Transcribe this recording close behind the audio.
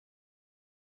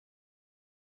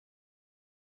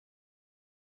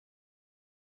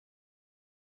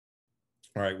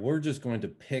All right, we're just going to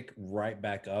pick right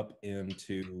back up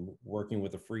into working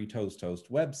with the FreeToastHost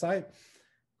website.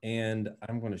 And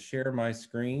I'm going to share my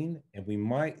screen, and we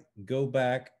might go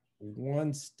back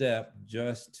one step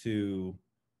just to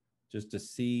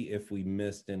see if we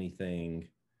missed anything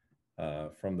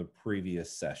from the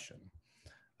previous session.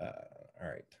 All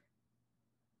right,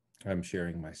 I'm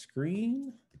sharing my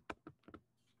screen,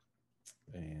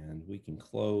 and we can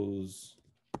close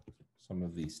some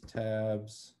of these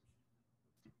tabs.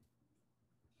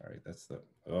 All right, that's the,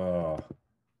 all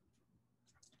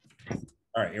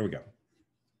right, here we go.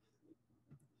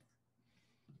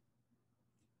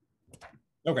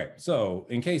 Okay, so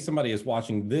in case somebody is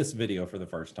watching this video for the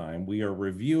first time, we are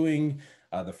reviewing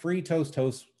the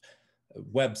FreeToastHost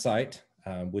website,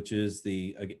 which is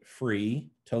the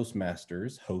free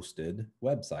Toastmasters hosted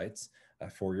websites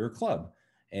for your club.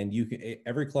 And you can,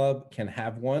 every club can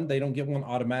have one. They don't get one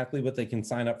automatically, but they can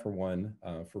sign up for one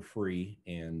for free.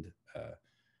 And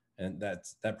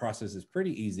that process is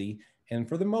pretty easy. And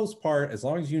for the most part, as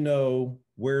long as you know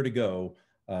where to go,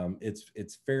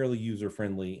 it's fairly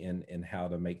user-friendly in how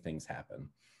to make things happen.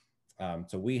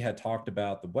 So we had talked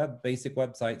about the basic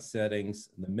website settings,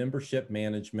 the membership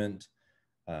management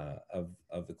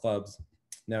of the clubs.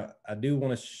 Now, I do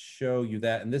want to show you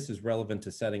that, and this is relevant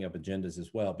to setting up agendas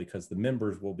as well, because the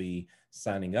members will be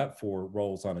signing up for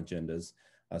roles on agendas.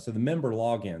 So the member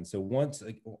login. So once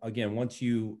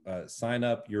you sign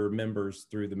up your members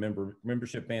through the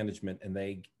membership management, and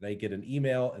they get an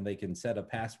email and they can set a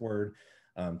password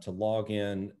to log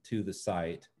in to the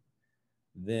site.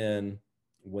 Then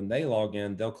when they log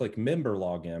in, they'll click member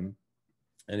login.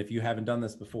 And if you haven't done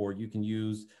this before, you can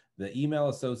use the email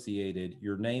associated,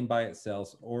 your name by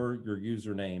itself, or your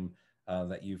username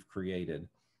that you've created.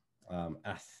 I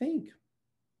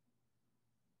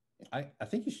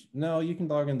think you should, no, you can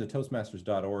log into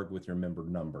toastmasters.org with your member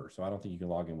number. So I don't think you can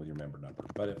log in with your member number.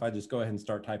 But if I just go ahead and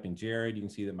start typing Jared, you can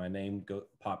see that my name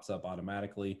pops up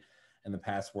automatically, and the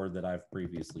password that I've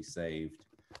previously saved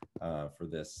for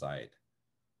this site,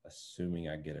 assuming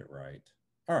I get it right.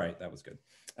 All right, that was good.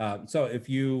 So if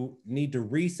you need to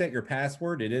reset your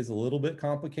password, it is a little bit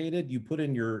complicated. You put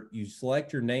in you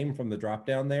select your name from the drop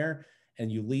down there,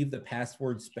 and you leave the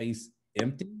password space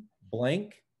empty,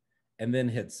 blank, and then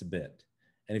hit submit.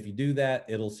 And if you do that,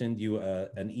 it'll send you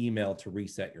an email to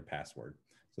reset your password.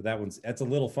 So that's a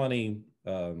little funny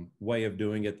way of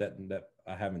doing it that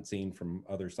I haven't seen from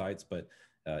other sites, but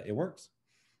it works.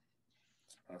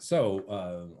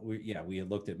 So we had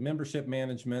looked at membership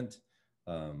management,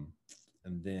 and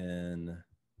then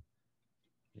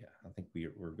I think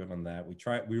we're good on that. We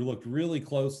looked really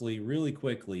closely, really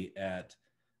quickly at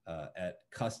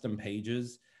custom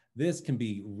pages. This can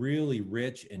be really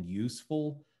rich and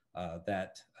useful.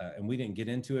 And we didn't get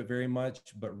into it very much,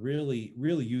 but really,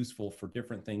 really useful for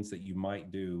different things that you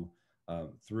might do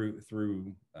through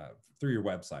your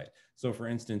website. So for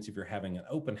instance, if you're having an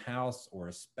open house or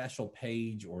a special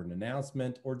page or an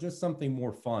announcement or just something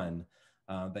more fun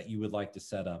that you would like to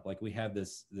set up, like we have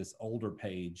this older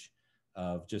page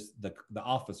of just the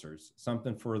officers,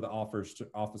 something for the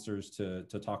officers to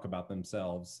talk about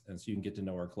themselves, and so you can get to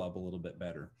know our club a little bit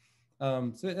better.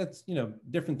 So that's,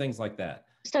 different things like that.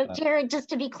 So Jared, just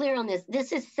to be clear on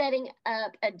this is setting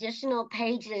up additional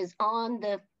pages on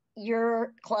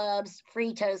your club's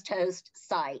FreeToastHost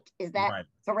site. Is that right?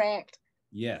 Correct?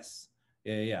 Yes.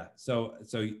 Yeah. So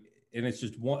and it's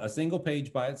just a single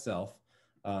page by itself.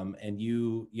 And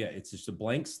it's just a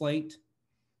blank slate,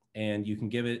 and you can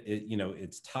give it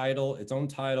its title, its own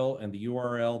title, and the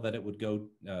URL that it would go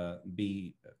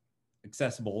be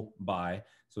accessible by.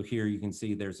 So here you can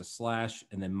see there's a slash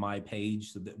and then my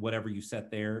page, so that whatever you set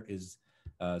there is,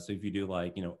 so if you do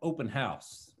like, open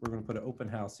house, we're going to put an open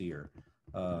house here.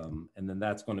 And then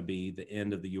that's going to be the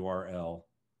end of the URL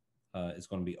is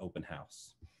going to be open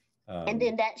house. And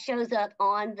then that shows up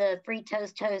on the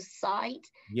FreeToastHost site.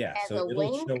 Yeah, so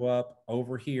it'll show up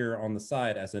over here on the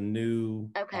side as a new.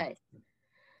 Okay.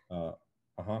 So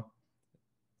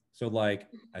like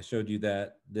I showed you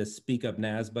that this Speak Up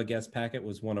NASBA guest packet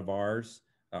was one of ours,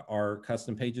 our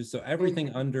custom pages. So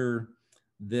everything under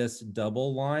this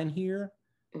double line here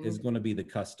is going to be the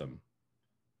custom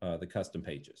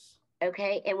pages.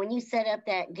 Okay, and when you set up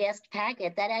that guest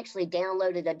packet, that actually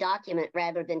downloaded a document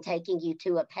rather than taking you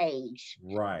to a page.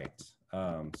 Right.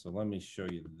 So let me show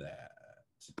you that.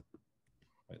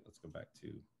 Wait, let's go back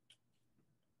to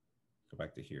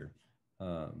here.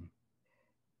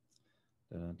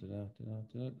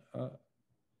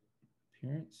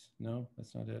 Appearance? No,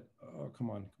 that's not it. Oh, come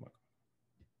on.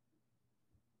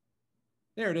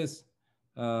 There it is.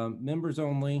 Members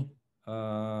only,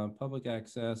 public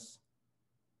access.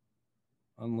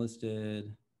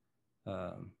 unlisted.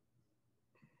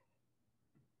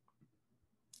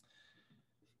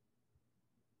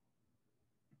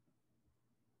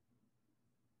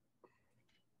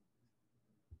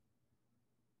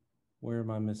 Where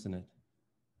am I missing it?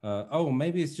 Oh,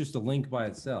 maybe it's just a link by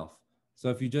itself. So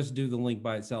if you just do the link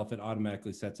by itself, it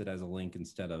automatically sets it as a link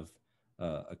instead of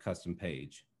a custom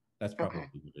page. That's probably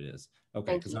what it is.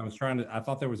 Okay, because I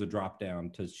thought there was a drop down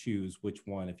to choose which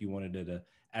one, if you wanted it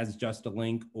as just a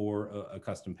link or a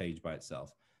custom page by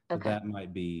itself. So that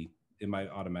might be, it might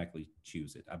automatically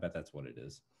choose it. I bet that's what it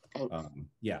is.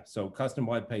 Yeah, so custom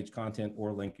web page content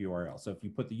or link URL. So if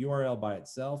you put the URL by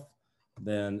itself,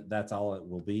 then that's all it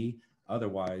will be.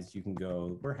 Otherwise, you can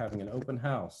go, we're having an open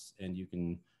house, and you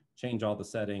can change all the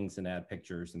settings and add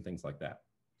pictures and things like that.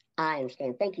 I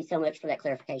understand. Thank you so much for that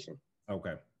clarification.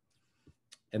 Okay.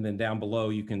 And then down below,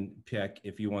 you can pick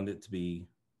if you want it to be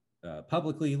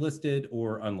publicly listed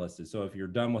or unlisted. So if you're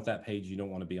done with that page, you don't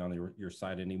want to be on your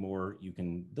site anymore, you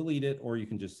can delete it, or you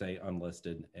can just say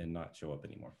unlisted and not show up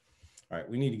anymore. All right,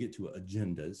 we need to get to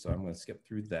agendas, so I'm going to skip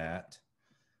through that,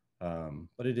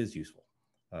 but it is useful.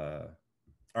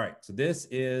 All right, so this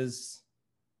is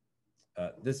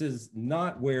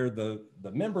not where the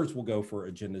members will go for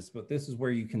agendas, but this is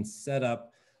where you can set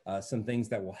up some things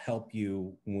that will help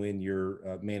you when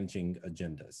you're managing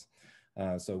agendas.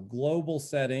 So global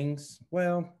settings,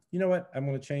 well, you know what? I'm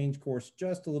going to change course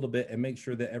just a little bit and make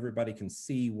sure that everybody can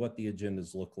see what the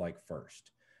agendas look like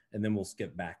first, and then we'll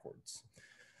skip backwards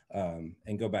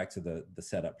and go back to the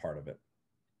setup part of it.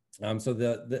 So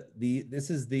this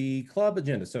is the club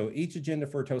agenda. So each agenda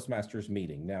for a Toastmasters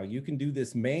meeting. Now you can do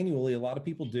this manually. A lot of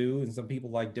people do, and some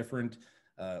people like different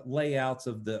layouts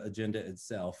of the agenda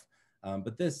itself.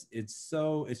 But it's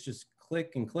just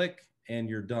click and click and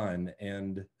you're done.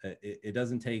 And it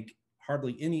doesn't take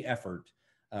hardly any effort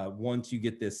once you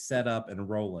get this set up and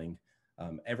rolling.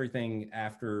 Everything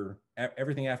after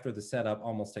the setup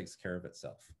almost takes care of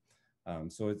itself.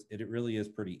 So it really is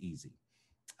pretty easy.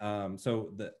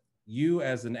 So you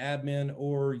as an admin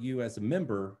or you as a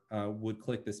member would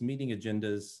click this meeting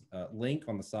agendas link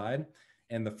on the side,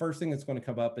 and the first thing that's going to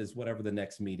come up is whatever the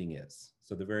next meeting is.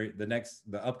 So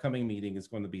the upcoming meeting is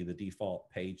going to be the default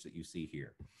page that you see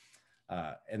here,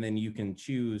 and then you can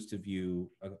choose to view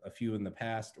a few in the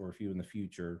past or a few in the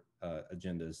future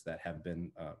agendas that have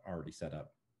been already set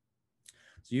up.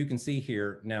 So you can see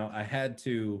here now. I had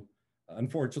to.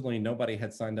 Unfortunately, nobody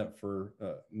had signed up for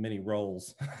many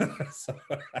roles, so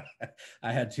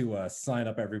I had to sign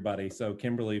up everybody. So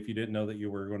Kimberly, if you didn't know that you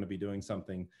were going to be doing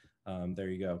something, there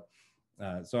you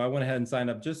go. So I went ahead and signed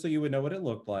up just so you would know what it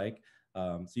looked like.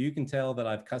 So you can tell that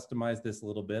I've customized this a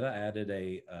little bit. I added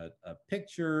a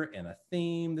picture and a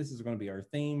theme. This is going to be our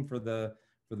theme for the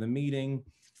meeting,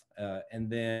 and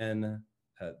then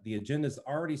the agenda is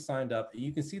already signed up.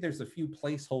 You can see there's a few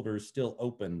placeholders still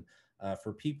open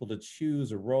for people to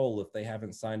choose a role if they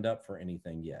haven't signed up for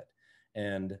anything yet.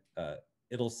 And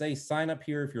it'll say sign up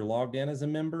here if you're logged in as a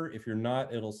member. If you're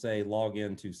not, it'll say log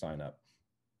in to sign up.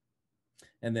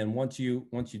 And then once you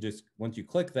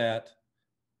click that,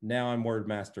 now I'm word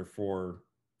master for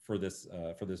this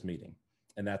meeting.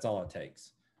 And that's all it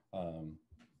takes.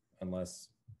 Unless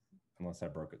I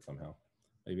broke it somehow.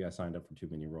 Maybe I signed up for too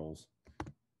many roles.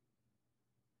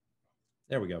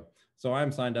 There we go. So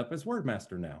I'm signed up as word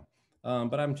master now.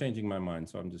 But I'm changing my mind,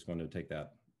 so I'm just going to take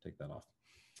that off.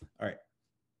 All right,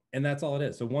 and that's all it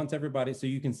is. So so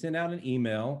you can send out an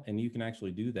email, and you can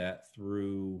actually do that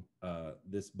through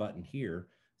this button here.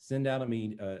 Send out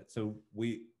so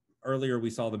earlier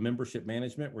we saw the membership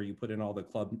management where you put in all the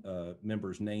club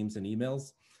members' names and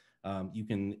emails. You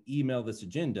can email this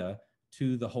agenda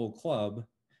to the whole club,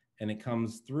 and it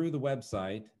comes through the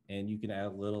website, and you can add a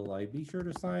little like, be sure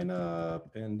to sign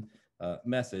up and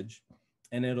message.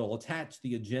 And it'll attach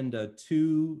the agenda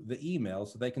to the email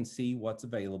so they can see what's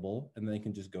available, and they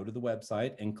can just go to the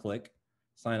website and click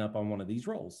sign up on one of these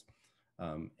roles.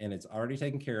 And it's already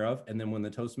taken care of. And then when the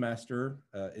Toastmaster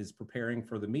is preparing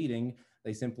for the meeting,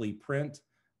 they simply print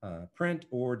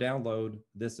or download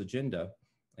this agenda,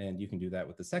 and you can do that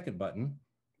with the second button.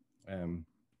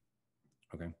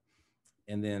 Okay.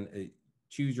 And then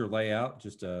choose your layout,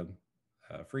 just a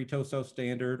FreeToastHost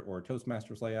standard or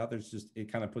Toastmasters layout. It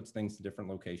kind of puts things to different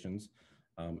locations,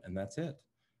 and that's it.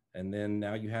 And then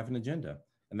now you have an agenda,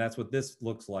 and that's what this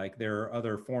looks like. There are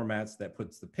other formats that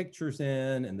puts the pictures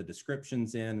in and the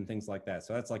descriptions in and things like that.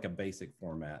 So that's like a basic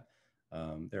format.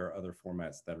 There are other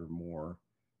formats that are more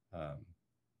I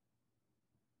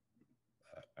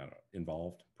don't know,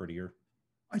 involved, prettier.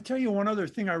 I tell you one other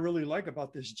thing I really like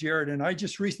about this, Jared, and I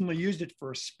just recently used it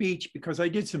for a speech because I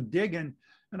did some digging.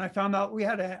 and I found out we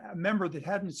had a member that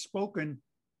hadn't spoken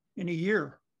in a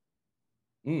year.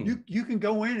 You can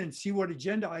go in and see what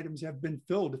agenda items have been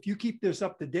filled. If you keep this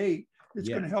up to date, it's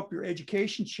going to help your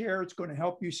education chair. It's going to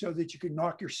help you so that you can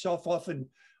knock yourself off and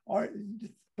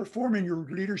performing your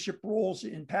leadership roles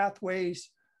in pathways.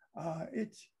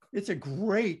 It's a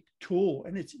great tool,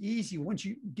 and it's easy once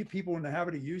you get people in the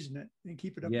habit of using it and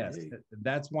keep it up to date.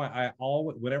 That's why I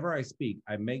always, whenever I speak,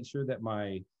 I make sure that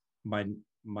my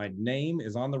name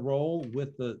is on the roll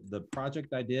with the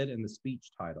project I did and the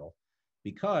speech title,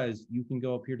 because you can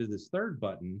go up here to this third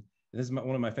button. And this is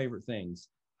one of my favorite things,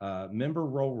 member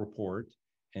role report,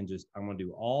 and just I'm going to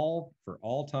do all for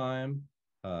all time,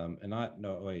 and not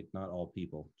all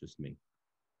people, just me.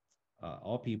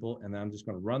 All people, and then I'm just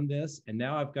going to run this, and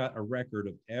now I've got a record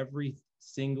of every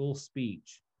single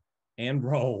speech and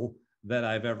role that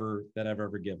I've ever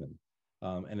given,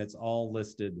 and it's all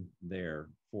listed there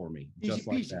for me, just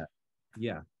like that.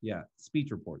 Yeah,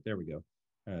 speech report. There we go.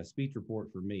 Speech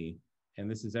report for me, and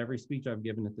this is every speech I've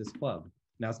given at this club.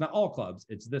 Now it's not all clubs;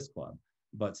 it's this club,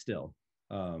 but still.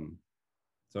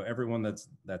 So everyone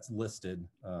that's listed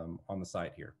on the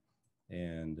site here,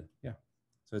 and yeah.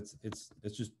 So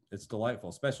it's delightful,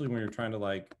 especially when you're trying to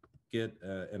like get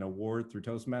an award through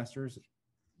Toastmasters.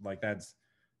 Like that's,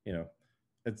 you know,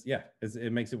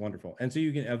 it makes it wonderful. And so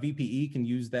you can, a VPE can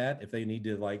use that if they need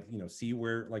to, like, you know, see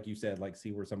where, like you said, like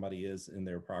see where somebody is in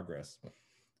their progress.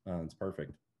 It's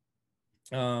perfect.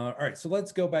 All right, so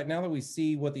let's go back now that we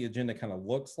see what the agenda kind of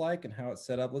looks like and how it's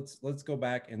set up. Let's go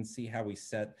back and see how we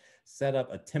set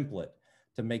up a template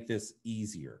to make this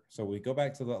easier. So we go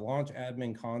back to the Launch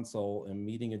Admin Console and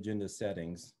Meeting Agenda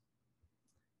Settings.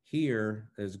 Here,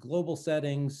 there's global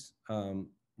settings,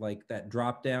 like that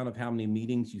drop down of how many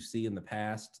meetings you see in the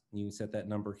past. You can set that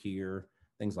number here,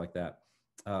 things like that.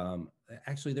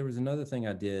 Actually, there was another thing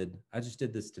I did. I just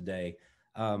did this today.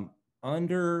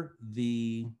 Under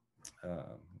the,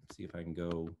 let's see if I can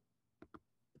go,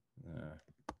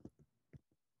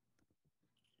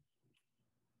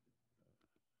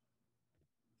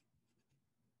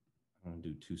 I'm gonna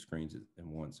do two screens in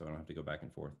one so I don't have to go back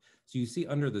and forth. So you see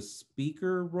under the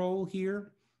speaker role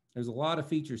here, there's a lot of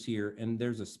features here, and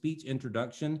there's a speech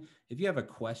introduction. If you have a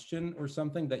question or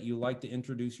something that you like to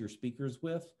introduce your speakers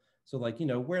with, so like, you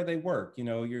know, where they work, you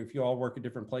know, if you all work at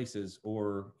different places,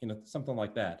 or, you know, something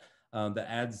like that, that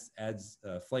adds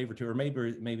flavor to it, or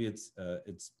maybe it's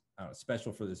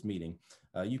special for this meeting.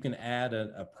 You can add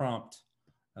a prompt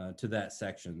to that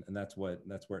section, and that's where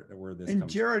this and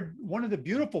comes Jared, from. One of the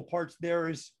beautiful parts there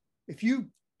is if you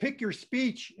pick your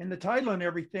speech and the title and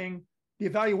everything, the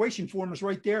evaluation form is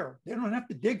right there. They don't have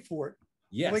to dig for it.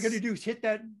 Yes. All they got to do is hit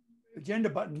that agenda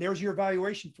button. There's your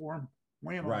evaluation form.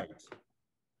 Wham. Right.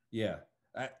 Yeah.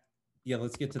 Yeah.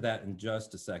 Let's get to that in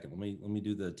just a second. Let me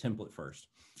do the template first,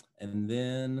 and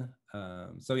then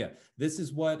so yeah, this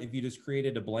is what, if you just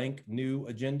created a blank new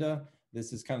agenda,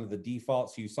 this is kind of the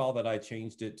default. So you saw that I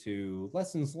changed it to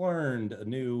lessons learned, a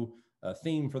new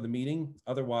theme for the meeting.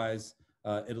 Otherwise,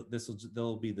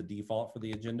 there'll be the default for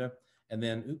the agenda. And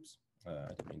then, oops, I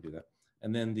didn't mean to do that.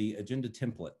 And then the agenda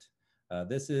template.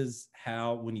 This is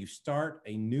how, when you start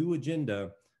a new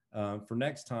agenda for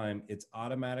next time, it's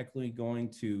automatically going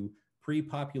to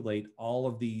pre-populate all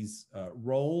of these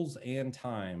roles and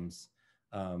times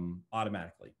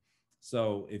automatically.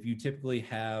 So if you typically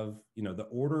have, you know, the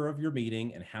order of your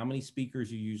meeting and how many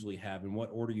speakers you usually have and what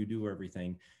order you do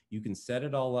everything, you can set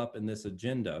it all up in this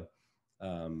agenda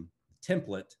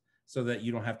template so that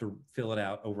you don't have to fill it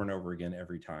out over and over again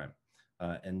every time.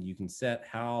 And you can set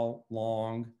how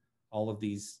long all of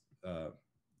these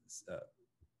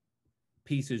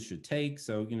pieces should take.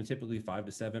 So, you know, typically 5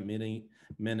 to 7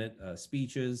 minute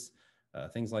speeches,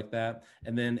 things like that.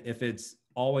 And then if it's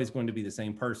always going to be the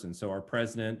same person, so our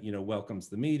president, you know, welcomes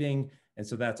the meeting, and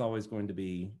so that's always going to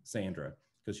be Sandra,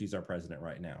 because she's our president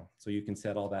right now. So you can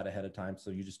set all that ahead of time, so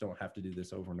you just don't have to do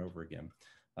this over and over again.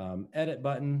 Edit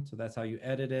button, so that's how you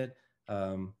edit it.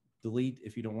 Delete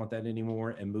if you don't want that anymore,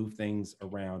 and move things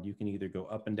around. You can either go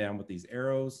up and down with these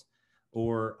arrows,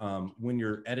 or when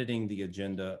you're editing the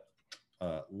agenda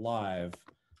live,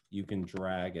 you can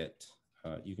drag it.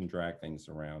 You can drag things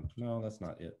around. No, that's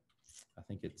not it. I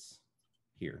think it's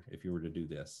here. If you were to do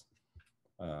this,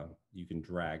 you can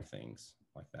drag things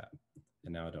like that.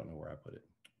 And now I don't know where I put it.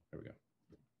 There we go.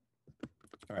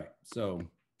 All right, so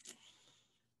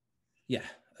yeah,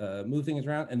 move things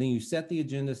around, and then you set the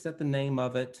agenda, set the name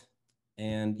of it,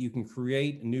 and you can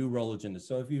create new role agendas.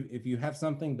 So if you have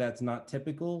something that's not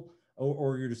typical,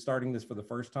 or you're just starting this for the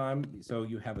first time, so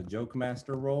you have a joke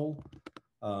master role,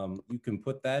 you can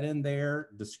put that in there,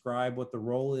 describe what the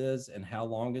role is and how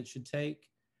long it should take,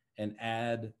 and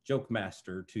add Joke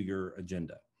Master to your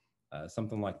agenda,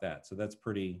 something like that. So that's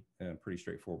pretty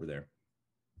straightforward there.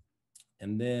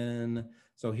 And then,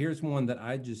 so here's one that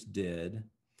I just did.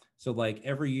 So like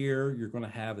every year you're going to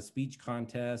have a speech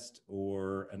contest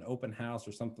or an open house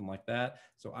or something like that.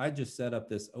 So I just set up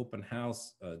this open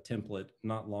house template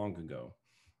not long ago.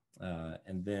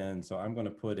 And then, so I'm going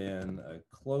to put in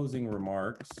closing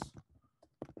remarks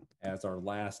as our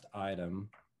last item,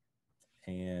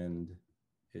 and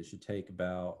it should take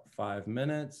about 5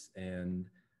 minutes, and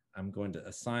I'm going to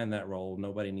assign that role.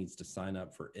 Nobody needs to sign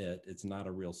up for it. It's not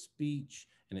a real speech,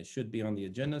 and it should be on the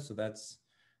agenda. So that's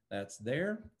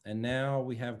there. And now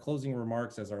we have closing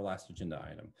remarks as our last agenda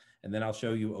item. And then I'll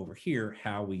show you over here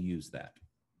how we use that.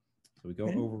 So we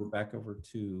go back over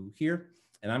to here,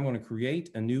 and I'm going to create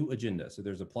a new agenda. So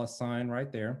there's a plus sign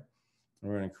right there.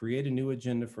 We're going to create a new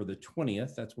agenda for the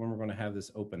 20th. That's when we're going to have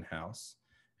this open house.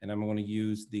 And I'm going to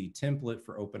use the template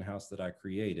for open house that I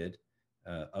created.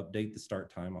 Update the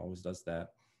start time, always does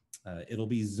that. It'll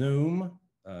be Zoom.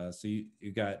 So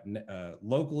you got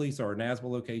locally, so our NASBA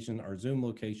location, our Zoom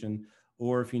location,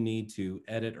 or if you need to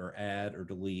edit or add or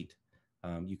delete,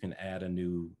 you can add a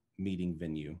new meeting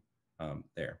venue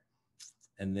there.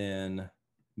 And then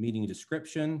meeting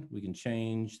description, we can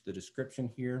change the description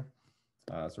here.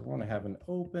 So we're going to have an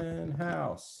open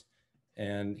house.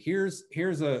 And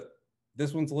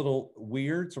this one's a little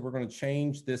weird. So we're going to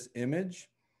change this image.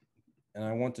 And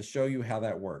I want to show you how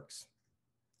that works.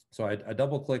 So I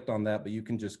double clicked on that, but you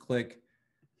can just click,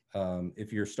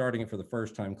 if you're starting it for the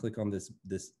first time, click on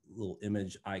this little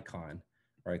image icon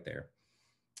right there.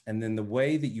 And then the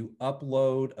way that you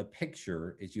upload a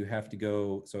picture is you have to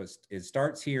go, so it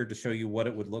starts here to show you what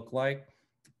it would look like.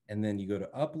 And then you go to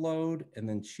upload and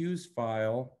then choose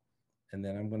file. And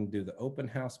then I'm going to do the open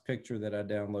house picture that I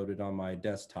downloaded on my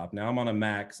desktop. Now I'm on a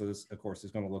Mac, so this, of course,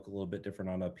 is going to look a little bit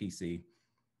different on a PC.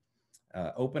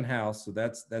 Open house, so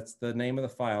that's the name of the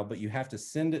file, but you have to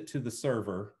send it to the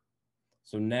server.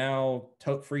 So now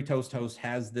FreeToastHost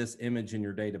has this image in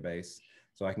your database.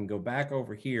 So I can go back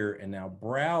over here and now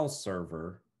browse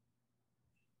server.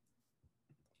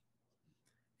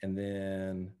 And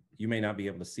then you may not be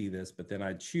able to see this, but then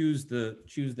I choose the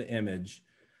image,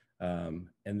 and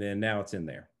then now it's in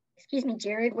there. Excuse me,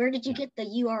 Jared, where did you get the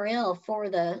URL for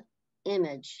the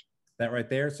image? That right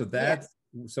there. So that's,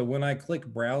 so when I click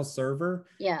browse server,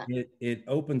 it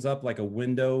opens up like a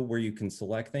window where you can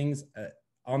select things.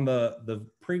 On the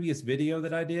previous video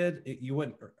that I did,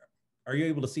 are you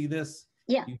able to see this?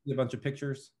 Yeah. You see a bunch of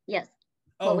pictures? Yes.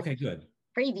 Oh, well, okay, good.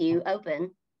 Preview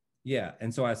open. Yeah,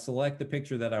 and so I select the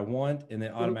picture that I want, and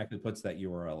it automatically puts that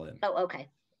URL in. Oh, okay.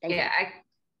 Thank you.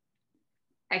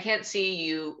 I can't see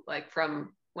you like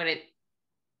from when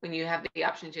you have the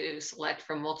option to select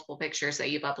from multiple pictures that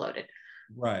you've uploaded.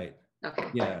 Right. Okay.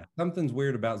 Yeah, something's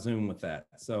weird about Zoom with that.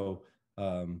 So,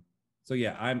 so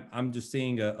yeah, I'm just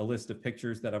seeing a list of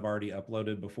pictures that I've already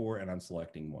uploaded before, and I'm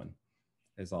selecting one.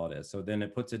 Is all it is. So then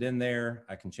it puts it in there.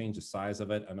 I can change the size of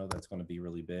it. I know that's going to be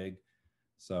really big.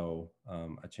 So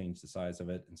I changed the size of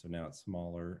it. And so now it's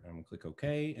smaller. I'm going to click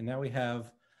OK. And now we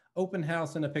have open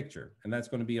house in a picture. And that's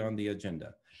going to be on the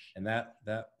agenda. And that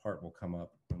part will come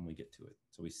up when we get to it.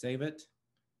 So we save it.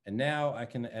 And now I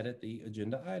can edit the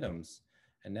agenda items.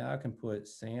 And now I can put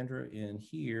Sandra in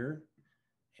here.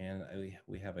 And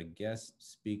we have a guest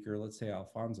speaker. Let's say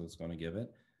Alfonso is going to give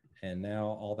it. And now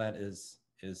all that is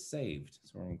saved.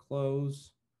 So we're going to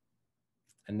close.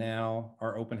 And now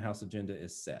our open house agenda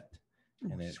is set.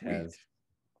 And it has,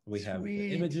 we have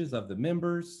the images of the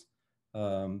members,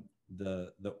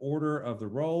 the order of the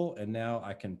role, and now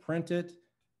I can print it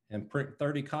and print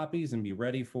 30 copies and be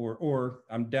ready for, or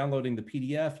I'm downloading the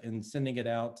PDF and sending it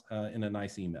out in a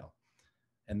nice email.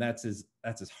 And that's as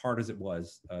hard as it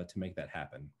was to make that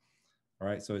happen. All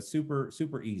right, so it's super,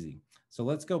 super easy. So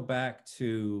let's go back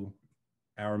to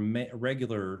our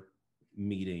regular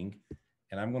meeting,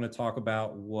 and I'm going to talk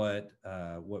about what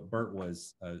Bert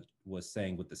was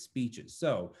saying with the speeches.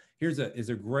 So here's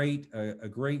a great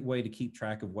way to keep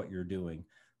track of what you're doing.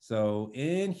 So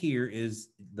in here is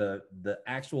the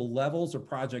actual levels or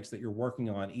projects that you're working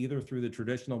on, either through the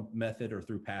traditional method or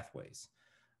through pathways.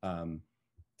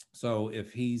 So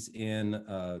if he's in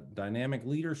dynamic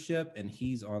leadership and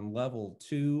he's on level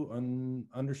 2 on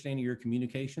understanding your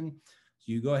communication,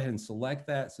 so you go ahead and select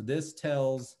that. So this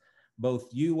tells both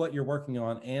you what you're working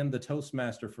on and the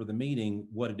Toastmaster for the meeting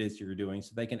what it is you're doing,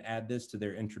 so they can add this to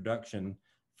their introduction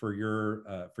for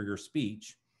your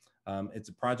speech. It's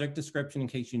a project description in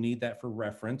case you need that for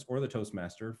reference, or the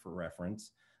Toastmaster for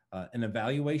reference. An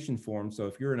evaluation form. So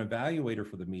if you're an evaluator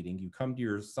for the meeting, you come to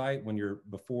your site when you're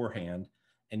beforehand,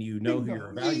 and you know who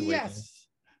you're evaluating. Yes.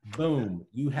 boom,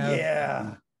 you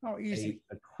have oh, easy.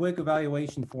 a quick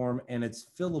evaluation form, and it's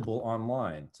fillable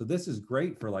online. So this is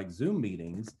great for like Zoom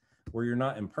meetings where you're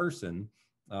not in person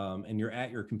and you're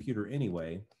at your computer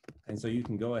anyway. And so you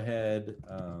can go ahead,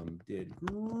 did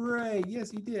great.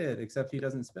 Yes, he did, except he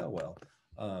doesn't spell well.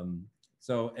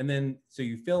 So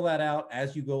you fill that out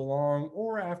as you go along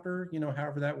or after, you know,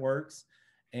 however that works.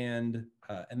 And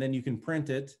then you can print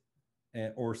it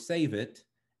or save it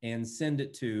and send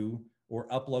it to or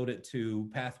upload it to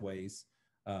Pathways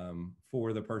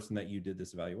for the person that you did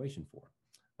this evaluation for.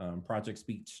 Project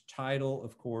speech title,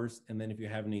 of course, and then if you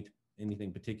have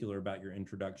anything particular about your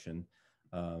introduction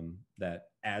that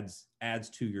adds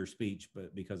to your speech,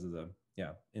 but because of the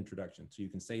introduction. So you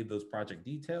can save those project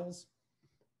details.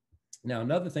 Now,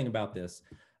 another thing about this,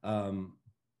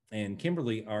 and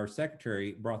Kimberly, our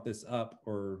secretary, brought this up,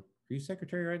 or are you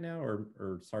secretary right now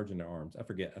or sergeant at arms? I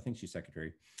forget. I think she's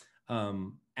secretary.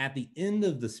 At the end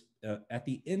of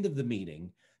the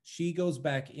meeting, she goes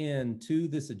back into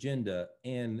this agenda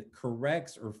and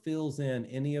corrects or fills in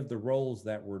any of the roles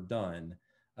that were done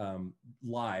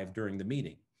live during the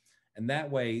meeting. And that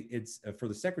way, it's for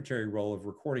the secretary role of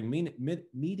recording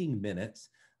meeting minutes.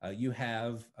 You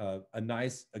have a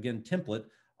nice, again, template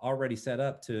already set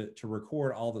up to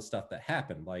record all the stuff that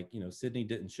happened. Like, you know, Sydney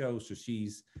didn't show, so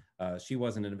she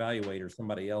wasn't an evaluator,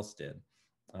 somebody else did.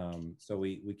 So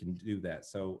we can do that.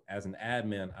 So as an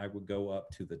admin, I would go up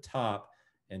to the top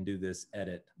and do this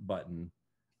edit button.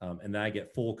 And then I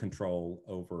get full control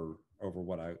over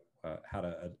what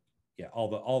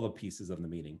all the pieces of the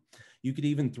meeting. You could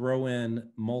even throw in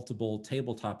multiple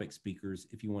table topic speakers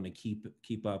if you want to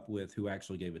keep up with who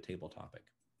actually gave a table topic.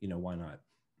 You know, why not?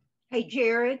 Hey,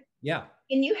 Jared. Yeah.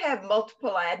 Can you have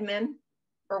multiple admin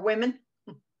or women?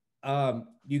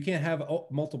 You can't have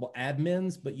multiple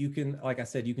admins, but you can, like I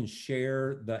said, you can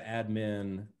share the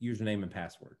admin username and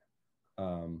password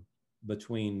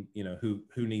between, you know,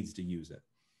 who needs to use it.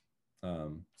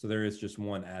 So there is just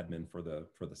one admin for the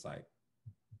site.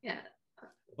 Yeah.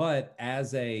 But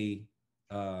as a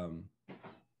VPE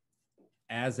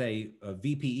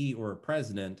or a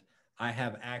president, I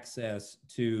have access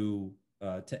to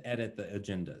edit the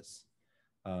agendas.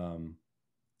 I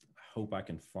hope I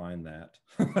can find that.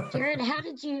 Jared, how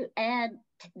did you add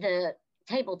the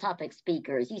table topic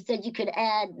speakers? You said you could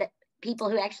add people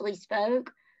who actually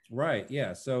spoke. Right,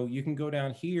 yeah. So you can go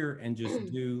down here and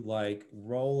just do like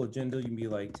role agenda. You can be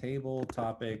like table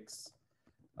topics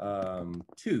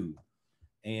 2.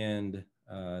 And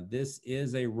this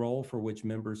is a role for which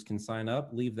members can sign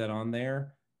up. Leave that on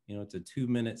there. You know, it's a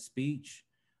 2-minute speech.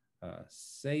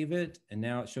 Save it. And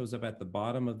now it shows up at the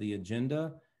bottom of the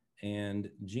agenda. And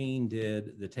Jean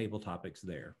did the table topics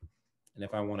there. And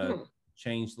if I want to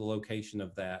change the location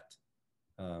of that,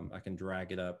 I can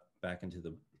drag it up back into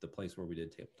the place where we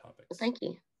did table topics. Thank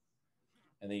you.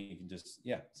 And then you can just,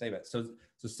 save it. So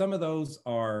some of those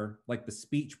are like the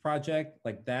speech project,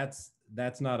 like that's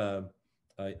not a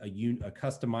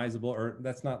customizable, or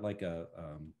that's not like a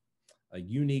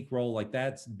unique role. Like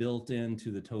that's built into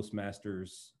the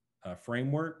Toastmasters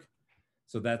framework.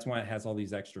 So that's why it has all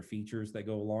these extra features that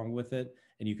go along with it.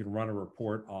 And you can run a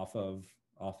report off of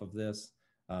this.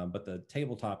 But the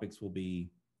table topics will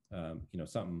be, you know,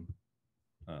 something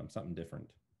different.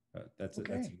 That's a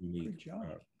unique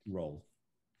role.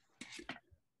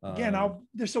 Again,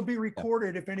 this will be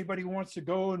recorded if anybody wants to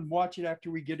go and watch it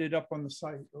after we get it up on the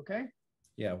site. Okay.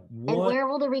 Yeah. And where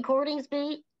will the recordings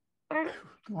be?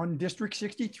 On District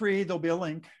 63, there'll be a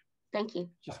link. Thank you.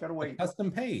 Just gotta wait. A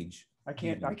custom page. I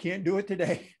can't do it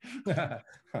today.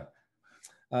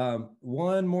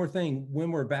 One more thing,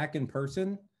 when we're back in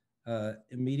person,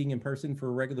 meeting in person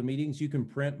for regular meetings, you can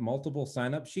print multiple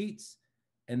sign-up sheets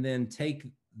and then take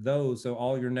those. So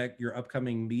all your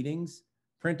upcoming meetings,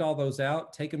 print all those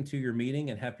out, take them to your meeting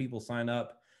and have people sign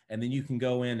up. And then you can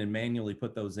go in and manually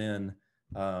put those in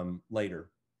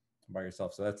later by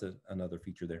yourself. So that's another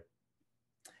feature there.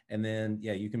 And then,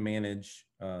 you can manage,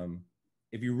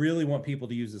 if you really want people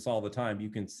to use this all the time, you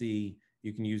can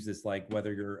use this like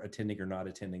whether you're attending or not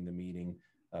attending the meeting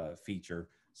feature.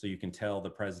 So you can tell the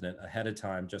president ahead of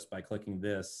time just by clicking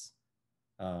this,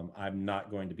 I'm not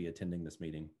going to be attending this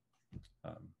meeting.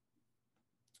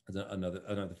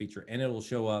 Another feature, and it will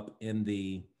show up in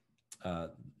the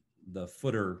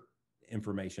footer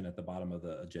information at the bottom of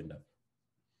the agenda.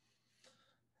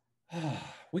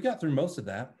 We got through most of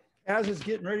that. As is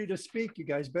getting ready to speak, you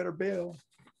guys better bail.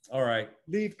 All right.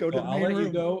 Leave, go to the main room. I'll let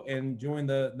you go and join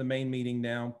the main meeting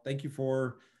now. Thank you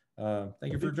for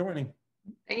joining.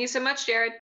 Thank you so much, Jared.